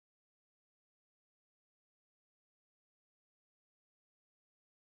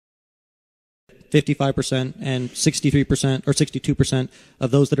55% and 63% or 62%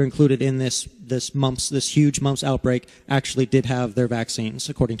 of those that are included in this huge mumps outbreak actually did have their vaccines,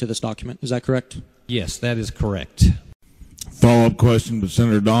 according to this document. Is that correct? Yes, that is correct. Follow-up question to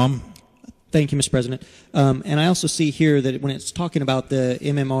Senator Dahm. Thank you, Mr. President. And I also see here that when it's talking about the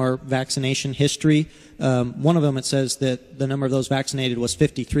MMR vaccination history, one of them it says that the number of those vaccinated was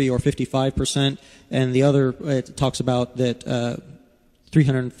 53 or 55%, and the other it talks about that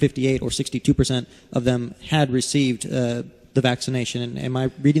 358 or 62% of them had received the vaccination. Am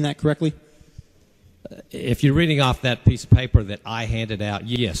I reading that correctly? If you're reading off that piece of paper that I handed out,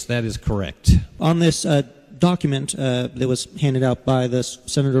 yes, that is correct. On this document that was handed out by the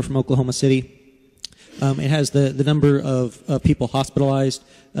senator from Oklahoma City, it has the number of people hospitalized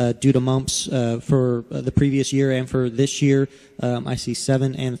due to mumps for the previous year and for this year. I see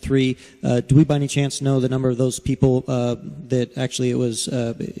 7 and 3. Do we by any chance know the number of those people that actually it was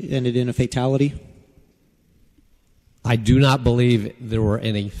ended in a fatality? I do not believe there were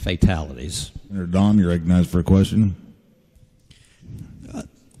any fatalities. Senator Dahm, you're recognized for a question.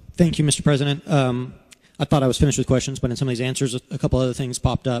 Thank you, Mr. President. I thought I was finished with questions, but in some of these answers, a couple other things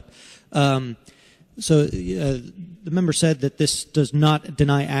popped up. So the member said that this does not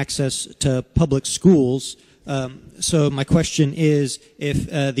deny access to public schools. So my question is, if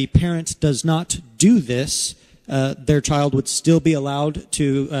the parent does not do this, their child would still be allowed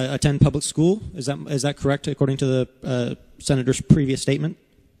to attend public school? Is that correct, according to the senator's previous statement?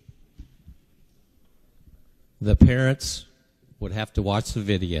 The parents would have to watch the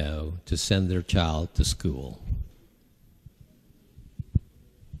video to send their child to school.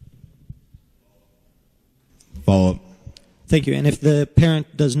 Follow-up. Thank you. And if the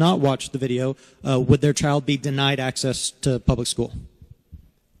parent does not watch the video, would their child be denied access to public school?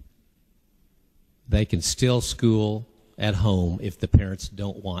 They can still school at home if the parents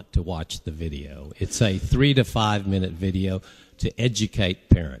don't want to watch the video. It's a 3 to 5 minute video to educate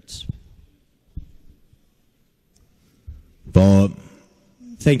parents. Follow-up.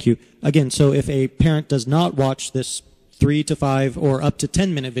 Thank you. Again, so if a parent does not watch this 3 to 5 or up to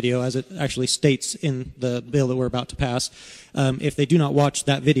 10-minute video, as it actually states in the bill that we're about to pass, if they do not watch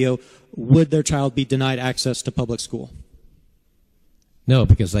that video, would their child be denied access to public school? No,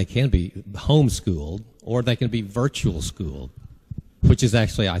 because they can be homeschooled or they can be virtual schooled, which is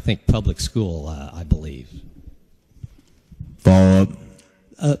actually, I think, public school, I believe. Follow-up.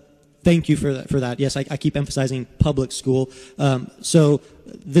 Thank you for that. Yes, I keep emphasizing public school. So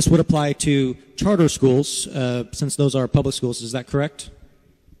this would apply to charter schools, since those are public schools. Is that correct?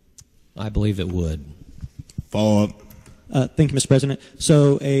 I believe it would. Follow-up. Thank you, Mr. President.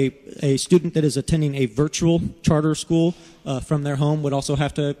 So a student that is attending a virtual charter school from their home would also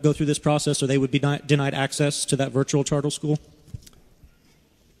have to go through this process, or they would be denied access to that virtual charter school?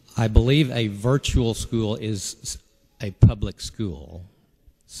 I believe a virtual school is a public school.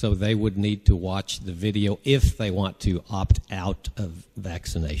 So they would need to watch the video if they want to opt out of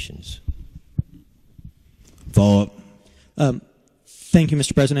vaccinations. Follow-up. Thank you,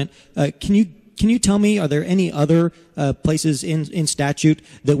 Mr. President. Can you tell me, are there any other places in statute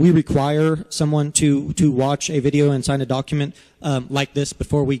that we require someone to watch a video and sign a document like this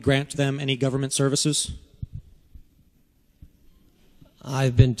before we grant them any government services?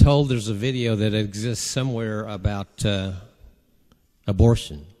 I've been told there's a video that exists somewhere about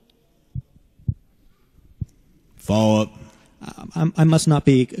abortion. Follow-up. I must not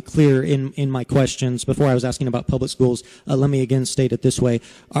be clear in my questions. Before I was asking about public schools. Let me again state it this way.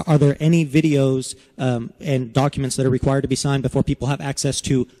 Are there any videos and documents that are required to be signed before people have access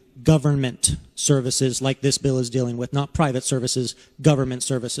to government services like this bill is dealing with? Not private services, government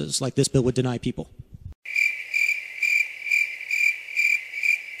services like this bill would deny people.